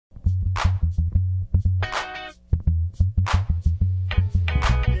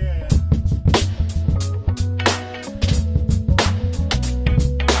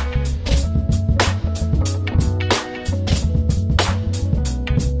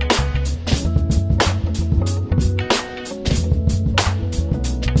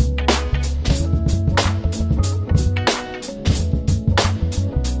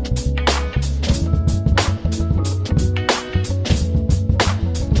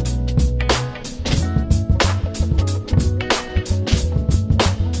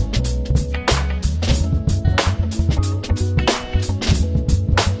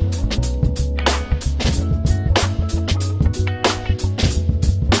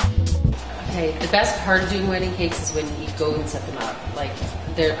Okay, the best part of doing wedding cakes is when you go and set them up. Like,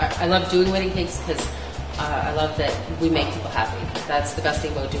 I love doing wedding cakes because I love that we make people happy. That's the best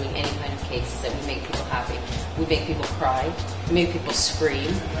thing about doing any kind of cakes, is that we make people happy. We make people cry. We make people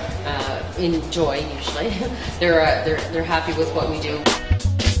scream in joy. Usually, they're happy with what we do.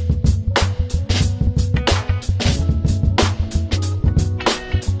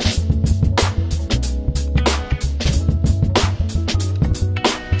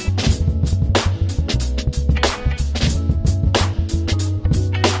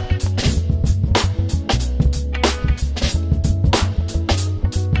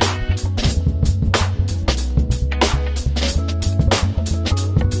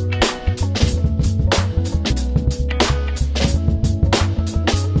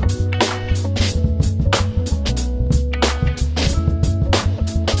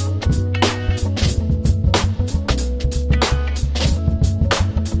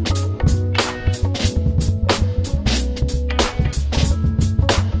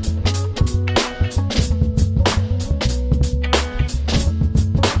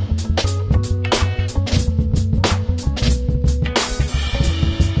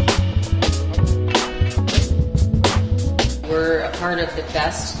 Part of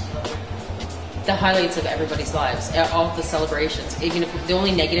the highlights of everybody's lives, all of the celebrations. Even if the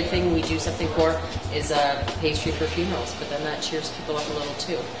only negative thing we do something for is a pastry for funerals, but then that cheers people up a little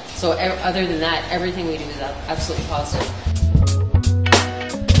too. So other than that, everything we do is absolutely positive.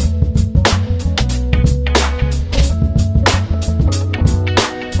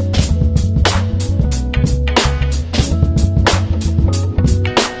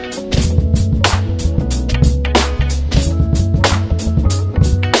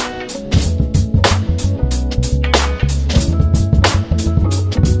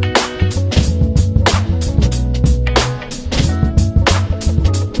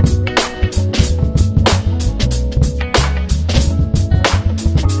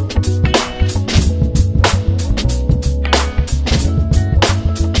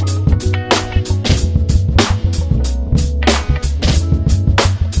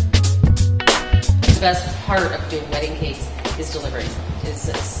 The best part of doing wedding cakes is delivering, is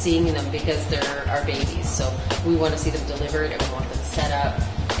seeing them, because they're our babies. So we want to see them delivered, and we want them set up,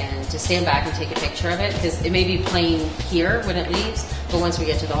 and to stand back and take a picture of it, because it may be plain here when it leaves, but once we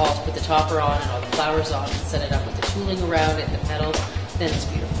get to the hall to put the topper on and all the flowers on and set it up with the tooling around it and the petals, then it's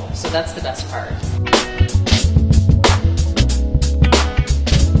beautiful. So that's the best part.